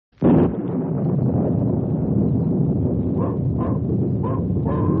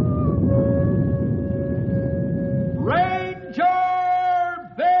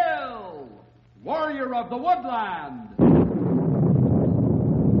of the woodland.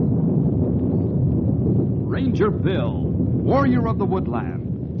 Ranger Bill, warrior of the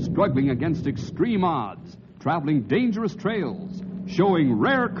woodland, struggling against extreme odds, traveling dangerous trails, showing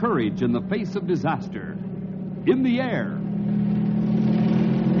rare courage in the face of disaster. In the air.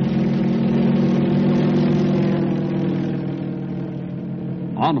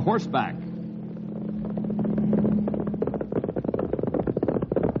 On horseback.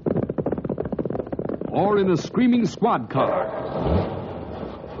 Or in a screaming squad car.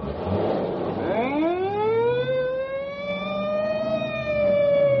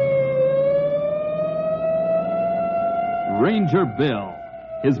 Ranger Bill,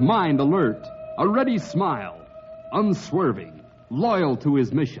 his mind alert, a ready smile, unswerving, loyal to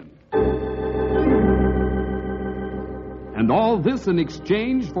his mission. And all this in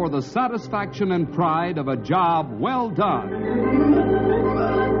exchange for the satisfaction and pride of a job well done.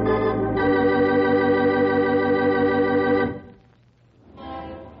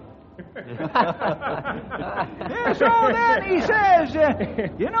 Yeah, so then he says,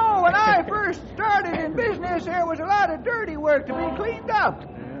 you know, when I first started in business, there was a lot of dirty work to be cleaned up.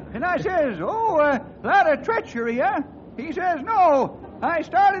 And I says, a lot of treachery, huh? He says, no, I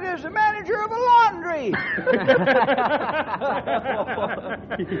started as the manager of a laundry.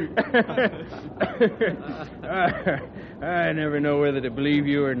 I never know whether to believe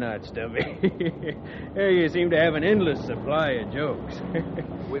you or not, Stubby. You seem to have an endless supply of jokes.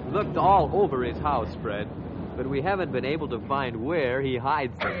 We've looked all over his house, Fred, but we haven't been able to find where he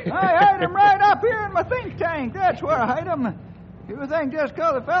hides them. I hide him right up here in my think tank. That's where I hide him. You think just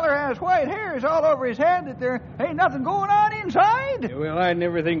 'cause the feller has white hairs all over his head that there ain't nothing going on inside? Well, I'd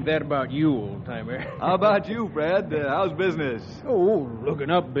never think that about you, old-timer. How about you, Fred? How's business? Oh, looking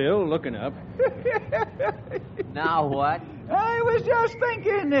up, Bill, looking up. Now what? I was just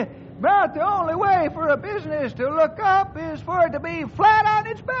thinking about the only way for a business to look up is for it to be flat on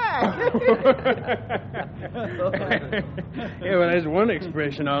its back. Yeah, well, there's one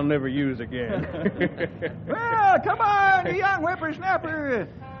expression I'll never use again. Well, come on, you young whippersnapper.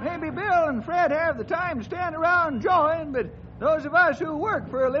 Maybe Bill and Fred have the time to stand around and join, but those of us who work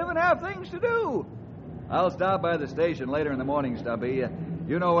for a living have things to do. I'll stop by the station later in the morning, Stubby.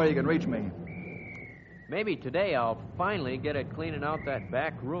 You know where you can reach me. Maybe today I'll finally get it cleaning out that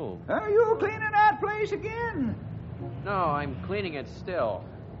back room. Are you cleaning that place again? No, I'm cleaning it still.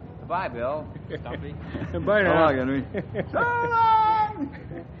 Goodbye, Bill. Stumpy. Bye now. So long, Henry. So long!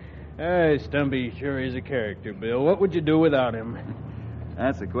 Stumpy sure is a character, Bill. What would you do without him?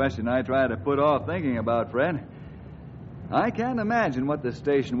 That's a question I try to put off thinking about, Fred. I can't imagine what the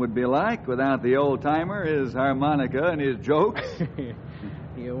station would be like without the old-timer, his harmonica, and his jokes.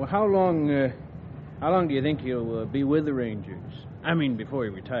 Yeah, well, how long do you think he'll be with the Rangers? I mean, before he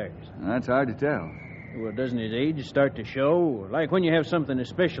retires. That's hard to tell. Well, doesn't his age start to show? Like when you have something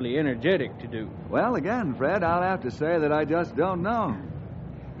especially energetic to do. Well, again, Fred, I'll have to say that I just don't know.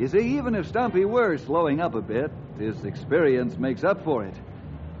 You see, even if Stumpy were slowing up a bit, his experience makes up for it.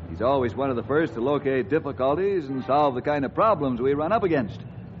 He's always one of the first to locate difficulties and solve the kind of problems we run up against.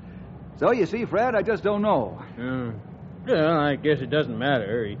 So, you see, Fred, I just don't know. Well, I guess it doesn't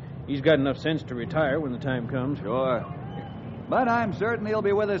matter. He's got enough sense to retire when the time comes. Sure. But I'm certain he'll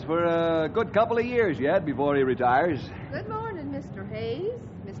be with us for a good couple of years yet before he retires. Good morning, Mr. Hayes,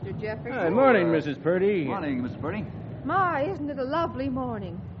 Mr. Jeffrey. Good morning, Mrs. Purdy. Morning, Mr. Purdy. My, isn't it a lovely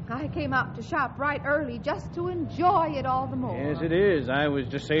morning? I came out to shop right early just to enjoy it all the more. Yes, it is. I was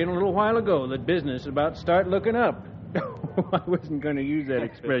just saying a little while ago that business is about to start looking up. I wasn't going to use that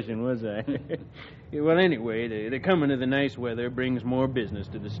expression, was I? Yeah, well, anyway, the coming of the nice weather brings more business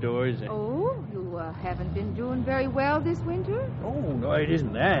to the stores. Oh, you haven't been doing very well this winter? Oh, no, it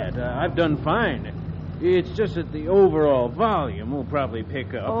isn't that. I've done fine. It's just that the overall volume will probably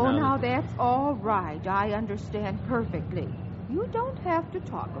pick up. Oh, now that's all right. I understand perfectly. You don't have to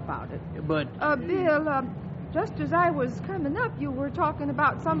talk about it. But... Bill, just as I was coming up, you were talking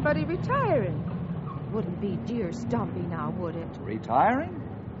about somebody retiring. Wouldn't be dear Stumpy now, would it? Retiring?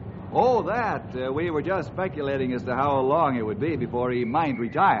 Oh, that. We were just speculating as to how long it would be before he might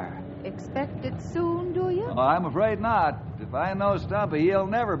retire. Expect it soon, do you? Oh, I'm afraid not. If I know Stumpy, he'll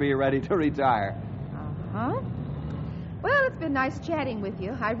never be ready to retire. Uh-huh. Well, it's been nice chatting with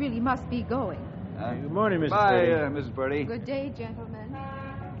you. I really must be going. Good morning, Mrs. Bye, Purdy. Mrs. Purdy. Good day, gentlemen.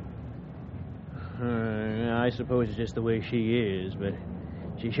 I suppose it's just the way she is, but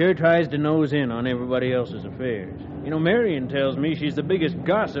she sure tries to nose in on everybody else's affairs. You know, Marion tells me she's the biggest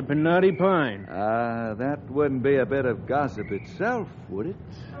gossip in Knotty Pine. That wouldn't be a bit of gossip itself, would it?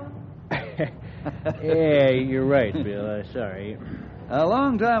 Yeah, you're right, Bill. Sorry. A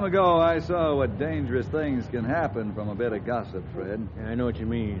long time ago, I saw what dangerous things can happen from a bit of gossip, Fred. I know what you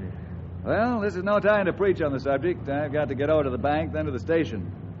mean. Well, this is no time to preach on the subject. I've got to get over to the bank, then to the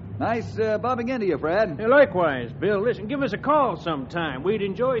station. Nice bumping into you, Fred. Hey, likewise, Bill. Listen, give us a call sometime. We'd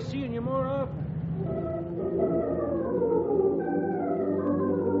enjoy seeing you more often.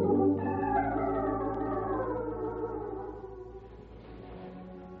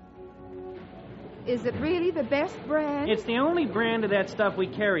 Is it really the best brand? It's the only brand of that stuff we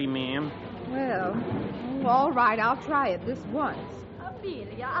carry, ma'am. Well, all right, I'll try it this once.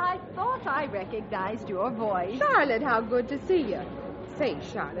 Amelia, I thought I recognized your voice. Charlotte, how good to see you. Say,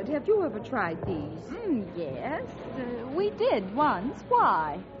 Charlotte, have you ever tried these? Yes, we did once.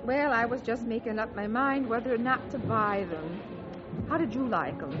 Why? Well, I was just making up my mind whether or not to buy them. How did you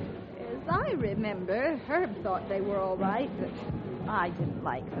like them? As I remember, Herb thought they were all right, but I didn't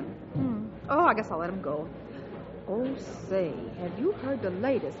like them. Oh, I guess I'll let them go. Oh, say, have you heard the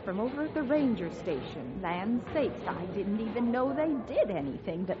latest from over at the ranger station? Land sakes, I didn't even know they did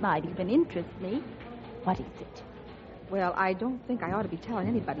anything that might even interest me. What is it? Well, I don't think I ought to be telling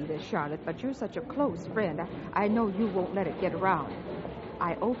anybody this, Charlotte, but you're such a close friend. I know you won't let it get around.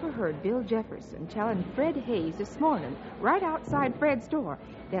 I overheard Bill Jefferson telling Fred Hayes this morning, right outside Fred's door,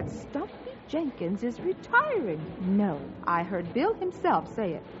 that Stumpy Jenkins is retiring. No. I heard Bill himself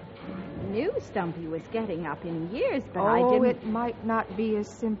say it. Knew Stumpy was getting up in years, but I didn't... Oh, it might not be as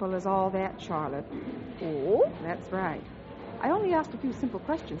simple as all that, Charlotte. Oh? That's right. I only asked a few simple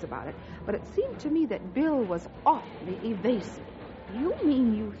questions about it, but it seemed to me that Bill was awfully evasive. You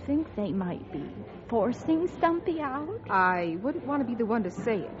mean you think they might be forcing Stumpy out? I wouldn't want to be the one to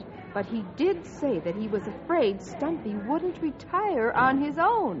say it, but he did say that he was afraid Stumpy wouldn't retire on his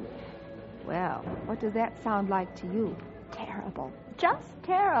own. Well, what does that sound like to you? Terrible. Just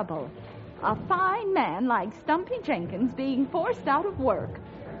terrible. A fine man like Stumpy Jenkins being forced out of work.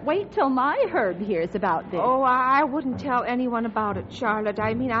 Wait till my Herb hears about this. Oh, I wouldn't tell anyone about it, Charlotte.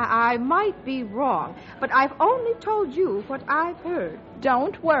 I mean, I might be wrong, but I've only told you what I've heard.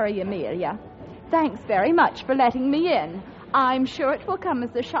 Don't worry, Amelia. Thanks very much for letting me in. I'm sure it will come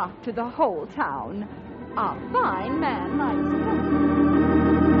as a shock to the whole town. A fine man like Stumpy?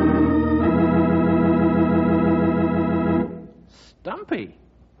 Stumpy?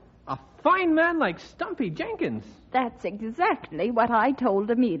 A fine man like Stumpy Jenkins? That's exactly what I told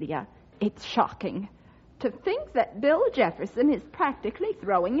Amelia. It's shocking. To think that Bill Jefferson is practically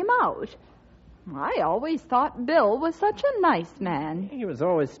throwing him out. I always thought Bill was such a nice man. He was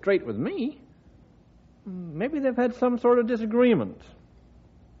always straight with me. Maybe they've had some sort of disagreement.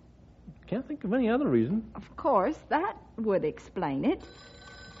 Can't think of any other reason. Of course, that would explain it.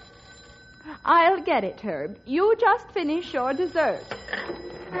 I'll get it, Herb. You just finish your dessert.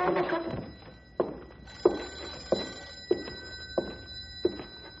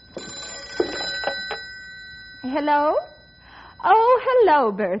 Hello? Oh,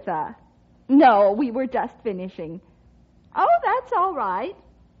 hello, Bertha. No, we were just finishing. Oh, that's all right.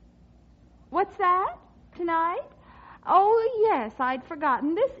 What's that? Tonight? Oh, yes, I'd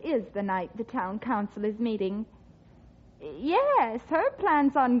forgotten. This is the night the town council is meeting. Yes, Herb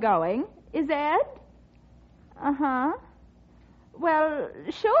plans on going. Is Ed? Uh-huh. Well,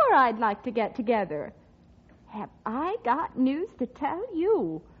 sure, I'd like to get together. Have I got news to tell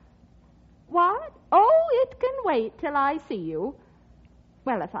you? What? Oh, it can wait till I see you.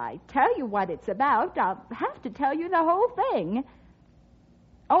 Well, if I tell you what it's about, I'll have to tell you the whole thing.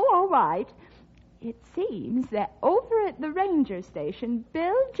 Oh, all right. It seems that over at the ranger station,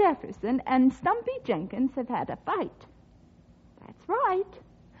 Bill Jefferson and Stumpy Jenkins have had a fight. That's right.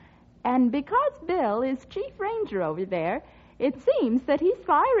 And because Bill is chief ranger over there, it seems that he's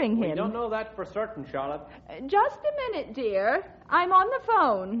firing him. We don't know that for certain, Charlotte. Just a minute, dear. I'm on the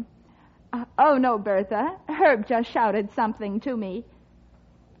phone. Oh, no, Bertha. Herb just shouted something to me.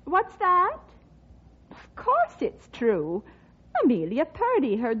 What's that? Of course it's true. Amelia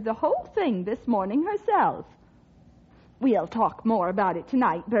Purdy heard the whole thing this morning herself. We'll talk more about it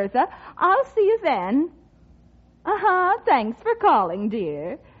tonight, Bertha. I'll see you then. Uh-huh. Thanks for calling,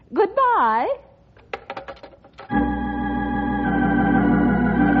 dear. Goodbye.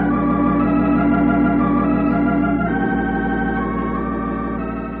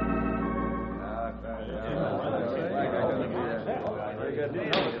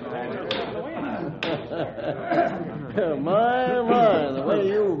 My, the way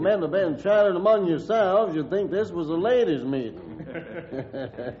you men have been chatting among yourselves, you'd think this was a ladies' meeting.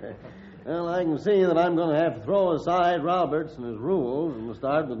 Well, I can see that I'm going to have to throw aside Roberts and his rules and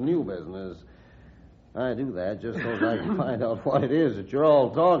start with new business. I do that just so I can find out what it is that you're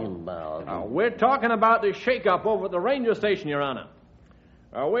all talking about. We're talking about this shake-up over at the ranger station, Your Honor.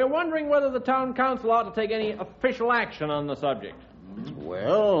 We're wondering whether the town council ought to take any official action on the subject.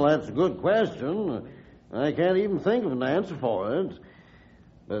 Well, that's a good question. I can't even think of an answer for it.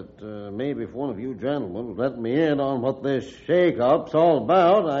 But maybe if one of you gentlemen would let me in on what this shake-up's all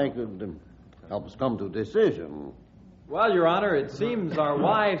about, I could help us come to a decision. Well, Your Honor, it seems our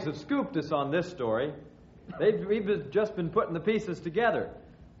wives have scooped us on this story. We've just been putting the pieces together.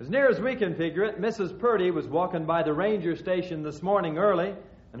 As near as we can figure it, Mrs. Purdy was walking by the ranger station this morning early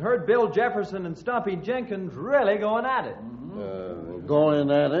and heard Bill Jefferson and Stumpy Jenkins really going at it. Going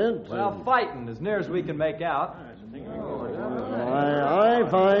at it? Well, fighting, as near as we can make out. I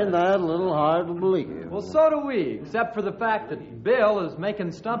find that a little hard to believe. Well, so do we, except for the fact that Bill is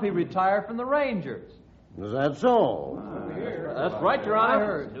making Stumpy retire from the Rangers. Is that so? That's right, Your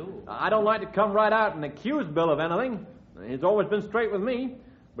Honor. I don't like to come right out and accuse Bill of anything. He's always been straight with me.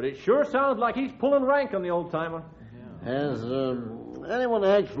 But it sure sounds like he's pulling rank on the old-timer. Has anyone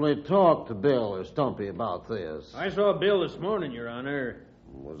actually talked to Bill or Stumpy about this? I saw Bill this morning, Your Honor.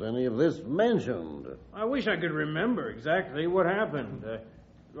 Was any of this mentioned? I wish I could remember exactly what happened.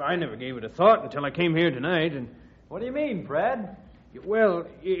 I never gave it a thought until I came here tonight. And what do you mean, Fred? Well,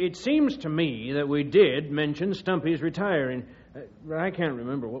 it seems to me that we did mention Stumpy's retiring. But I can't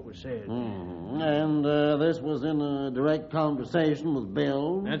remember what was said. Mm-hmm. And this was in a direct conversation with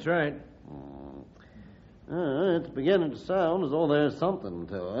Bill? That's right. It's beginning to sound as though there's something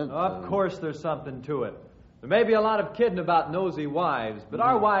to it. Of course there's something to it. There may be a lot of kidding about nosy wives, but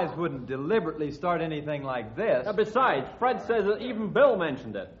our wives wouldn't deliberately start anything like this. Besides, Fred says that even Bill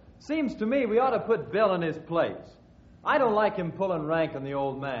mentioned it. Seems to me we ought to put Bill in his place. I don't like him pulling rank on the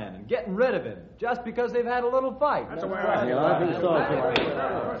old man and getting rid of him just because they've had a little fight. That's the way I feel. I think so,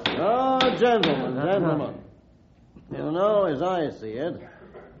 too. Oh, gentlemen. You know, as I see it,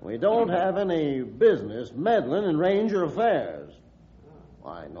 we don't have any business meddling in Ranger affairs.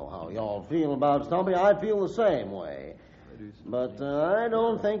 I know how y'all feel about Stumpy. I feel the same way. But I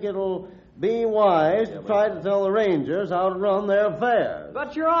don't think it'll be wise to try to tell the Rangers how to run their affairs.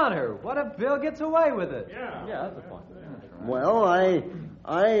 But, Your Honor, what if Bill gets away with it? Yeah, that's the point. Well,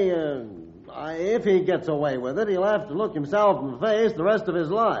 if he gets away with it, he'll have to look himself in the face the rest of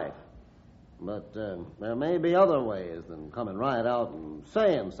his life. But there may be other ways than coming right out and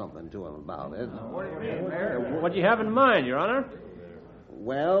saying something to him about it. What do you mean, Mayor? What do you have in mind, Your Honor?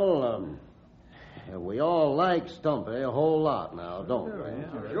 Well, we all like Stumpy a whole lot now, don't we?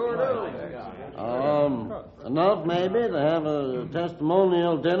 Sure do. Enough maybe to have a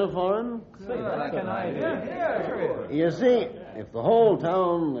testimonial dinner for him? That's an idea. Yeah, sure. You see, if the whole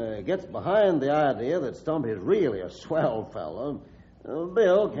town gets behind the idea that Stumpy's really a swell fellow,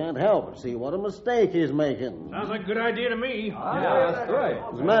 Bill can't help but see what a mistake he's making. Sounds like a good idea to me. Yeah, that's right.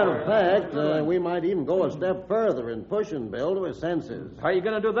 As a matter of fact, we might even go a step further in pushing Bill to his senses. How are you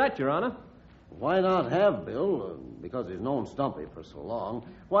going to do that, Your Honor? Why not have Bill, because he's known Stumpy for so long,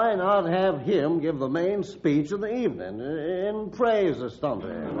 why not have him give the main speech of the evening in praise of Stumpy?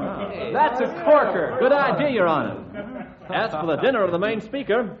 Wow. That's a corker. Good idea, Your Honor. As for the dinner of the main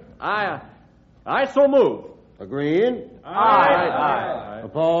speaker, I so move. Agreed? Aye.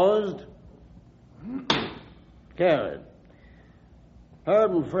 Opposed? Carried.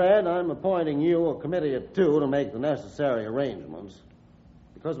 Herb and Fred, I'm appointing you a committee of two to make the necessary arrangements.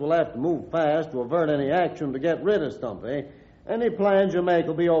 Because we'll have to move fast to avert any action to get rid of Stumpy. Any plans you make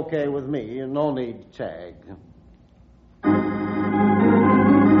will be okay with me, and no need to tag.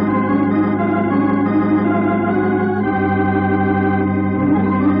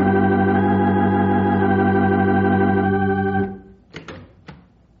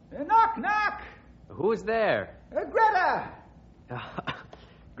 Knock, knock. Who's there? Greta.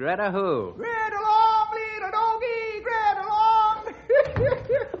 Greta who? Greta long, little doggy, Greta long.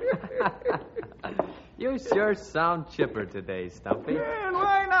 You sure sound chipper today, Stumpy. And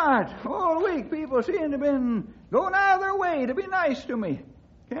why not? All week people seem to have been going out of their way to be nice to me.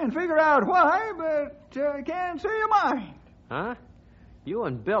 Can't figure out why, but can't say a mind. Huh? You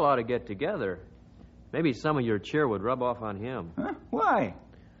and Bill ought to get together. Maybe some of your cheer would rub off on him. Huh? Why?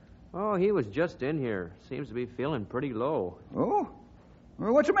 Oh, he was just in here. Seems to be feeling pretty low. Oh?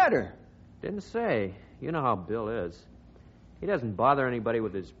 Well, what's the matter? Didn't say. You know how Bill is. He doesn't bother anybody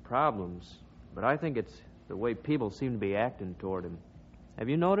with his problems, but I think it's the way people seem to be acting toward him. Have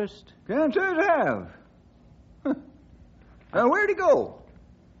you noticed? Can't say I have. Huh. Where'd he go?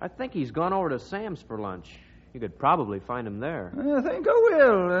 I think he's gone over to Sam's for lunch. You could probably find him there. I think I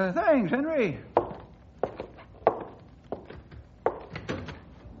will. Thanks, Henry.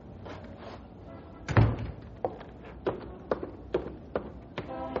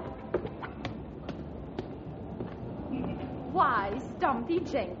 Stumpy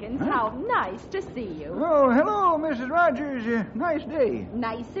Jenkins. How nice to see you. Oh, hello, Mrs. Rogers. Nice day.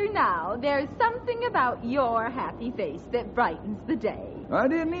 Nicer now. There's something about your happy face that brightens the day. I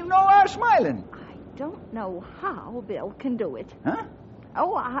didn't even know I was smiling. I don't know how Bill can do it. Huh?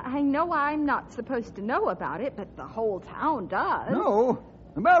 Oh, I know I'm not supposed to know about it, but the whole town does. No.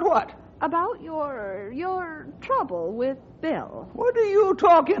 About what? About your trouble with Bill. What are you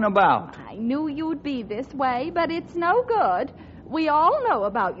talking about? I knew you'd be this way, but it's no good. We all know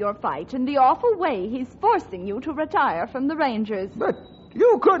about your fight and the awful way he's forcing you to retire from the Rangers. But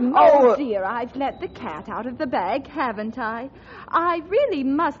you couldn't know... Oh, dear, I've let the cat out of the bag, haven't I? I really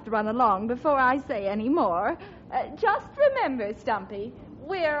must run along before I say any more. Just remember, Stumpy,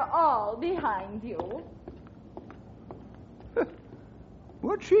 we're all behind you.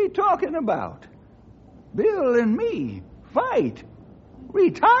 What's she talking about? Bill and me fight.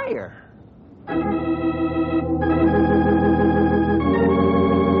 Retire.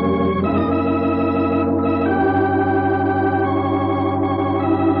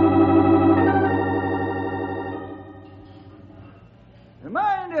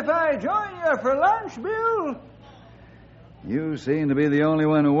 Mind if I join you for lunch, Bill? You seem to be the only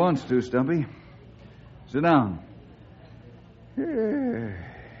one who wants to, Stumpy. Sit down.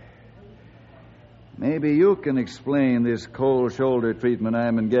 Maybe you can explain this cold shoulder treatment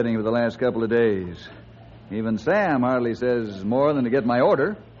I've been getting for the last couple of days. Even Sam hardly says more than to get my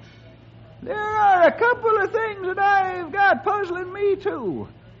order. There are a couple of things that I've got puzzling me, too.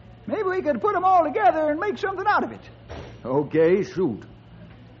 Maybe we could put them all together and make something out of it. Okay, shoot.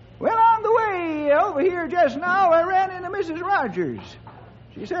 Well, on the way over here just now, I ran into Mrs. Rogers.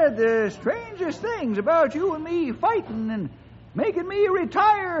 She said the strangest things about you and me fighting and making me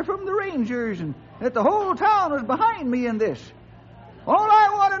retire from the Rangers, and that the whole town was behind me in this. All I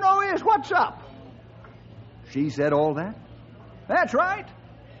want to know is what's up. She said all that? That's right.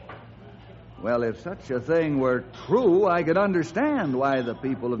 Well, if such a thing were true, I could understand why the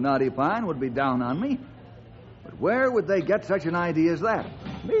people of Knotty Pine would be down on me. But where would they get such an idea as that?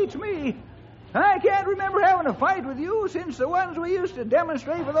 Beats me. I can't remember having a fight with you since the ones we used to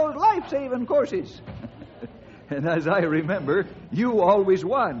demonstrate for those life-saving courses. And as I remember, you always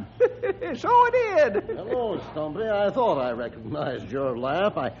won. So it did. Hello, Stumpy. I thought I recognized your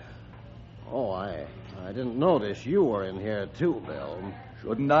laugh. I didn't notice you were in here, too, Bill.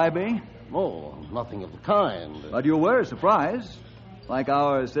 Shouldn't I be? Oh, nothing of the kind. But you were surprised. Like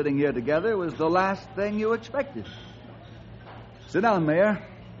our sitting here together was the last thing you expected. Sit down, Mayor.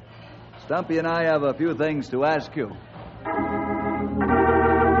 Stumpy and I have a few things to ask you.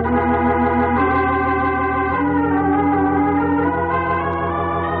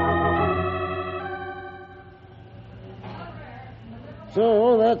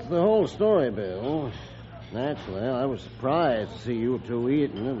 So that's the whole story, Bill. Naturally, I was surprised to see you two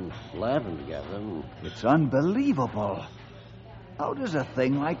eating and laughing together. It's unbelievable. How does a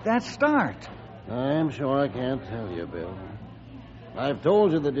thing like that start? I'm sure I can't tell you, Bill. I've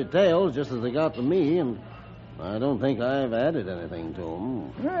told you the details just as they got to me, and I don't think I've added anything to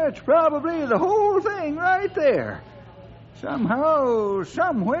them. That's probably the whole thing right there. Somehow,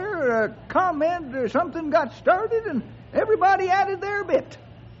 somewhere, a comment or something got started, and everybody added their bit.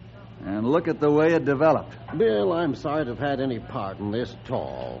 And look at the way it developed. Bill, I'm sorry to have had any part in this at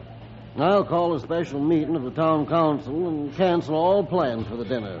all. I'll call a special meeting of the town council and cancel all plans for the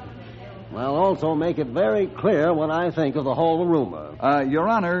dinner. I'll also make it very clear what I think of the whole rumor. Your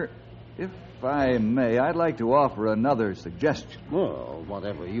Honor, if I may, I'd like to offer another suggestion. Well,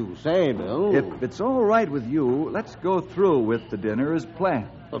 whatever you say, Bill. If it's all right with you, let's go through with the dinner as planned.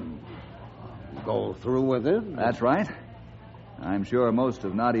 Go through with it? That's right. I'm sure most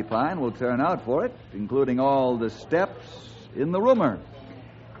of Knotty Pine will turn out for it, including all the steps in the rumor.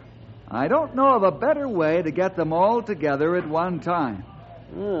 I don't know of a better way to get them all together at one time.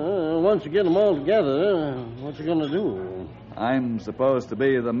 Once you get them all together, what you going to do? I'm supposed to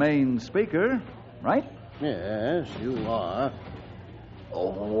be the main speaker, right? Yes, you are.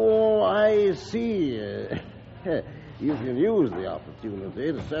 Oh, I see. You can use the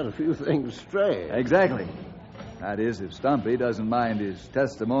opportunity to set a few things straight. Exactly. That is, if Stumpy doesn't mind his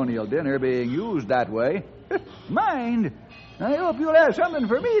testimonial dinner being used that way. Mind? I hope you'll have something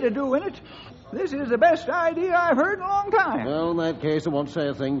for me to do in it. This is the best idea I've heard in a long time. Well, in that case, I won't say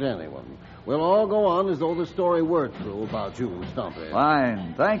a thing to anyone. We'll all go on as though the story were true about you and Stumpy.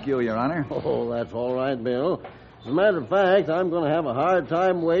 Fine. Thank you, Your Honor. Oh, that's all right, Bill. As a matter of fact, I'm going to have a hard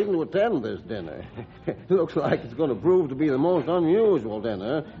time waiting to attend this dinner. Looks like it's going to prove to be the most unusual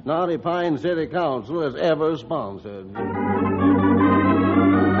dinner Knotty Pine City Council has ever sponsored.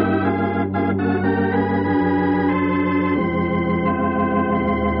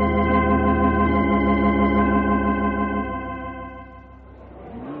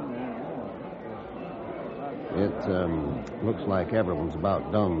 Looks like everyone's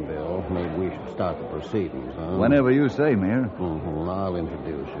about done, Bill. Maybe we should start the proceedings, huh? Whenever you say, Mayor. Mm-hmm. I'll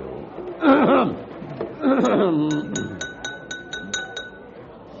introduce you.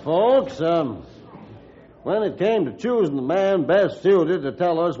 Folks, when it came to choosing the man best suited to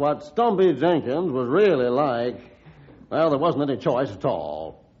tell us what Stumpy Jenkins was really like, well, there wasn't any choice at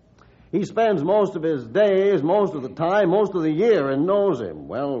all. He spends most of his days, most of the time, most of the year and knows him.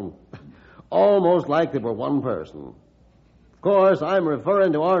 Well, almost like they were one person. Of course, I'm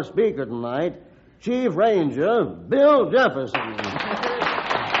referring to our speaker tonight, Chief Ranger Bill Jefferson.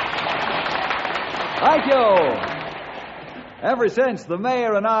 Thank you. Ever since the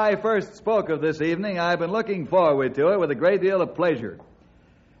mayor and I first spoke of this evening, I've been looking forward to it with a great deal of pleasure.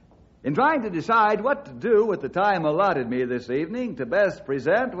 In trying to decide what to do with the time allotted me this evening to best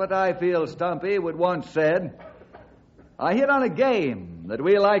present what I feel Stumpy would once said, I hit on a game that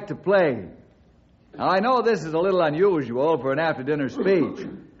we like to play. Now, I know this is a little unusual for an after-dinner speech,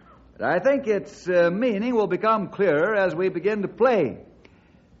 but I think its meaning will become clearer as we begin to play.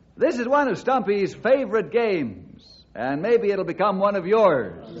 This is one of Stumpy's favorite games, and maybe it'll become one of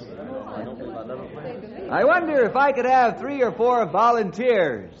yours. I wonder if I could have 3 or 4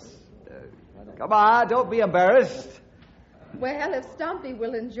 volunteers. Come on, don't be embarrassed. Well, if Stumpy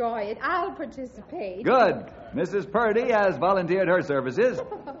will enjoy it, I'll participate. Good. Mrs. Purdy has volunteered her services.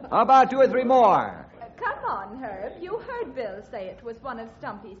 How about 2 or 3 more? Come on, Herb. You heard Bill say it was one of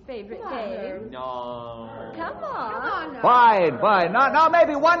Stumpy's favorite games. No. Come on. Fine. Now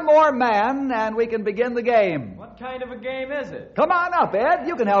maybe 1 more man, and we can begin the game. What kind of a game is it? Come on up, Ed.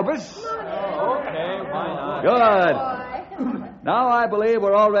 You can help us. Okay, why not? Good. Now I believe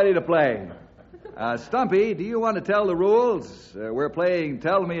we're all ready to play. Stumpy, do you want to tell the rules? We're playing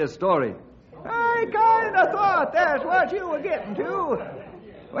Tell Me a Story. I kind of thought that's what you were getting to.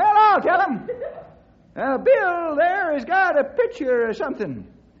 Well, I'll tell him. Bill there has got a picture of something.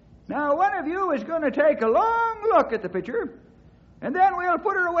 Now, one of you is going to take a long look at the picture, and then we'll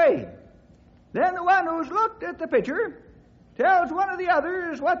put her away. Then the one who's looked at the picture tells one of the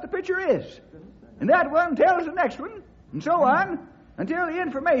others what the picture is. And that one tells the next one, and so on, until the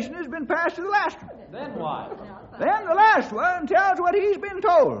information has been passed to the last one. Then what? Then the last one tells what he's been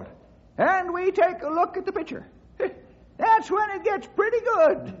told. And we take a look at the picture. That's when it gets pretty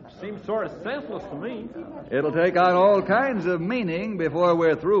good. Seems sort of senseless to me. It'll take on all kinds of meaning before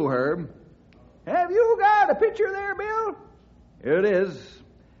we're through, Herb. Have you got a picture there, Bill? Here it is.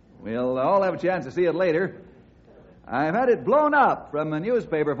 We'll all have a chance to see it later. I've had it blown up from a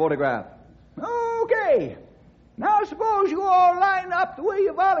newspaper photograph. Okay. Now suppose you all line up the way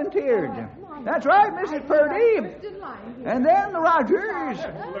you volunteered. That's right, Mrs. Purdy. And then the Rogers.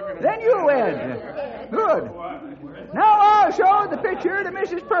 Then you, Ed. Good. Now I'll show the picture to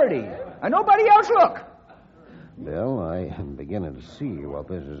Mrs. Purdy. And nobody else look. Bill, I am beginning to see what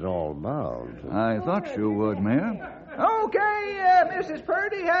this is all about. I thought you would, Mayor. Okay, Mrs.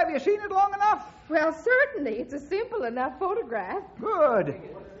 Purdy, have you seen it long enough? Well, certainly. It's a simple enough photograph. Good.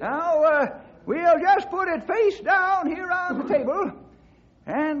 Now, we'll just put it face down here on the table,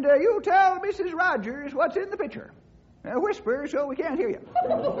 and you tell Mrs. Rogers what's in the picture. Whisper so we can't hear you.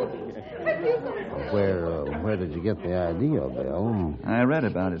 Where did you get the idea, Bill? I read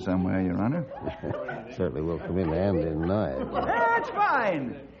about it somewhere, Your Honor. Certainly will come in handy tonight. That's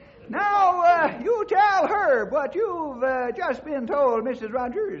fine. Now, you tell Herb what you've just been told, Mrs.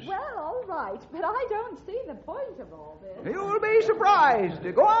 Rogers. Well, all right, but I don't see the point of all this. You'll be surprised.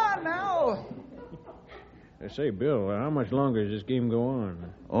 Go on now. Say, Bill, how much longer does this game go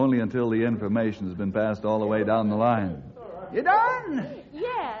on? Only until the information's been passed all the way down the line. You done?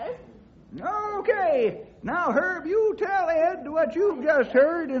 Yes. Okay. Now, Herb, you tell Ed what you've just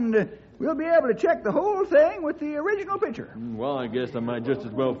heard, and we'll be able to check the whole thing with the original picture. Well, I guess I might just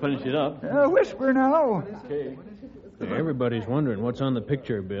as well finish it up. Whisper now. Okay. Everybody's wondering what's on the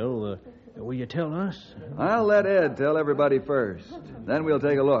picture, Bill. Will you tell us? I'll let Ed tell everybody first. Then we'll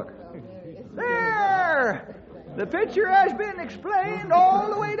take a look. There! The picture has been explained all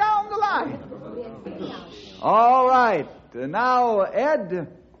the way down the line. All right. Now, Ed,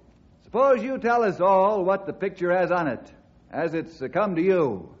 suppose you tell us all what the picture has on it, as it's come to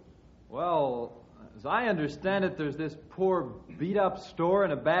you. Well, as I understand it, there's this poor beat-up store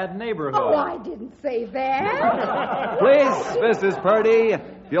in a bad neighborhood. Oh, I didn't say that. Please, Mrs. Purdy, if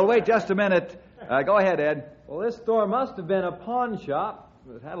you'll wait just a minute. Go ahead, Ed. Well, this store must have been a pawn shop.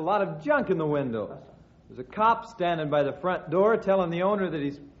 It had a lot of junk in the windows. There's a cop standing by the front door telling the owner that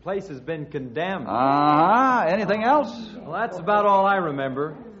his place has been condemned. Anything else? Well, that's about all I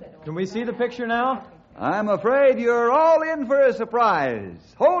remember. Can we see the picture now? I'm afraid you're all in for a surprise.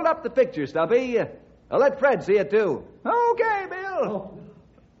 Hold up the picture, Stumpy. Let Fred see it, too. Okay, Bill.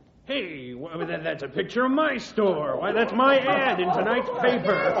 Hey, that's a picture of my store. Why, that's my ad in tonight's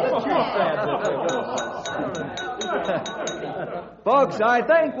paper. Folks, I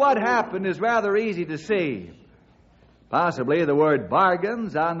think what happened is rather easy to see. Possibly the word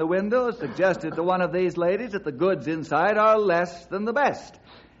bargains on the window suggested to one of these ladies that the goods inside are less than the best.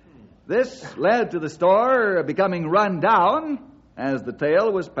 This led to the store becoming run down as the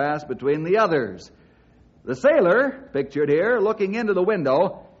tale was passed between the others. The sailor, pictured here, looking into the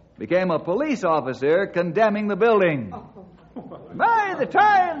window, became a police officer condemning the building. By the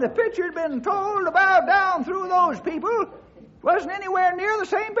time the picture had been told about down through those people, it wasn't anywhere near the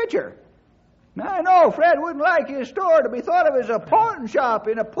same picture. I know Fred wouldn't like his store to be thought of as a pawn shop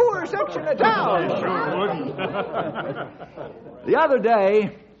in a poor section of town. The other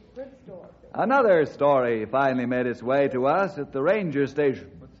day, another story finally made its way to us at the ranger station.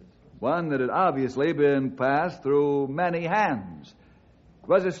 One that had obviously been passed through many hands. It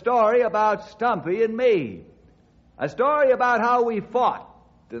was a story about Stumpy and me. A story about how we fought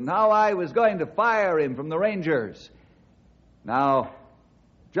and how I was going to fire him from the Rangers. Now,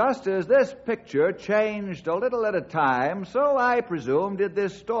 just as this picture changed a little at a time, so I presume did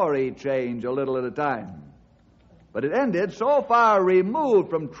this story change a little at a time. But it ended so far removed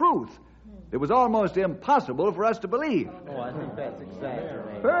from truth, it was almost impossible for us to believe. I think that's exactly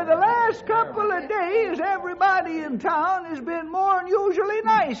right. For the last couple of days, everybody in town has been more than usually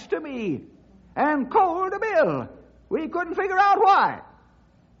nice to me and cold to Bill. We couldn't figure out why.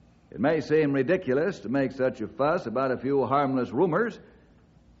 It may seem ridiculous to make such a fuss about a few harmless rumors,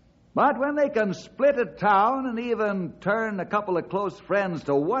 but when they can split a town and even turn a couple of close friends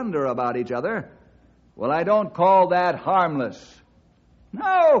to wonder about each other, well, I don't call that harmless.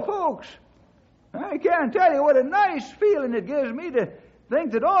 No, folks, I can't tell you what a nice feeling it gives me to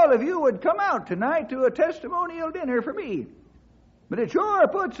think that all of you would come out tonight to a testimonial dinner for me. But it sure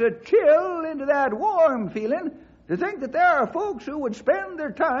puts a chill into that warm feeling to think that there are folks who would spend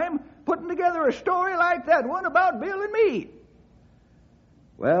their time putting together a story like that one about Bill and me.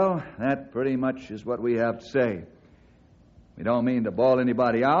 Well, that pretty much is what we have to say. We don't mean to bawl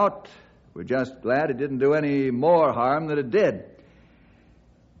anybody out. We're just glad it didn't do any more harm than it did.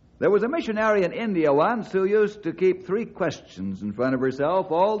 There was a missionary in India once who used to keep 3 questions in front of herself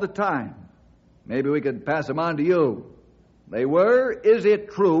all the time. Maybe we could pass them on to you. They were, is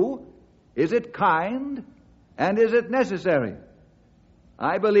it true? Is it kind? And is it necessary?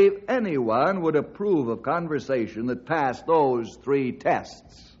 I believe anyone would approve of conversation that passed those 3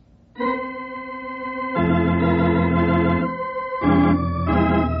 tests.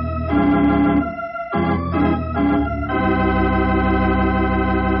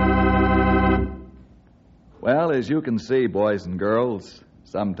 Well, as you can see, boys and girls,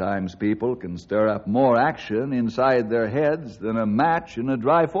 sometimes people can stir up more action inside their heads than a match in a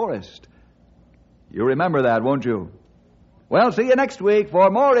dry forest. You remember that, won't you? Well, see you next week for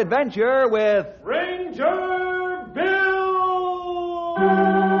more adventure with Ranger Bill!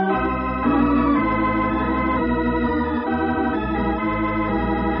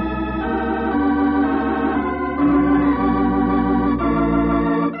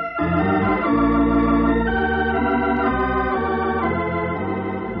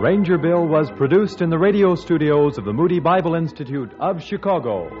 Ranger Bill was produced in the radio studios of the Moody Bible Institute of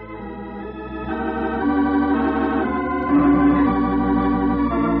Chicago.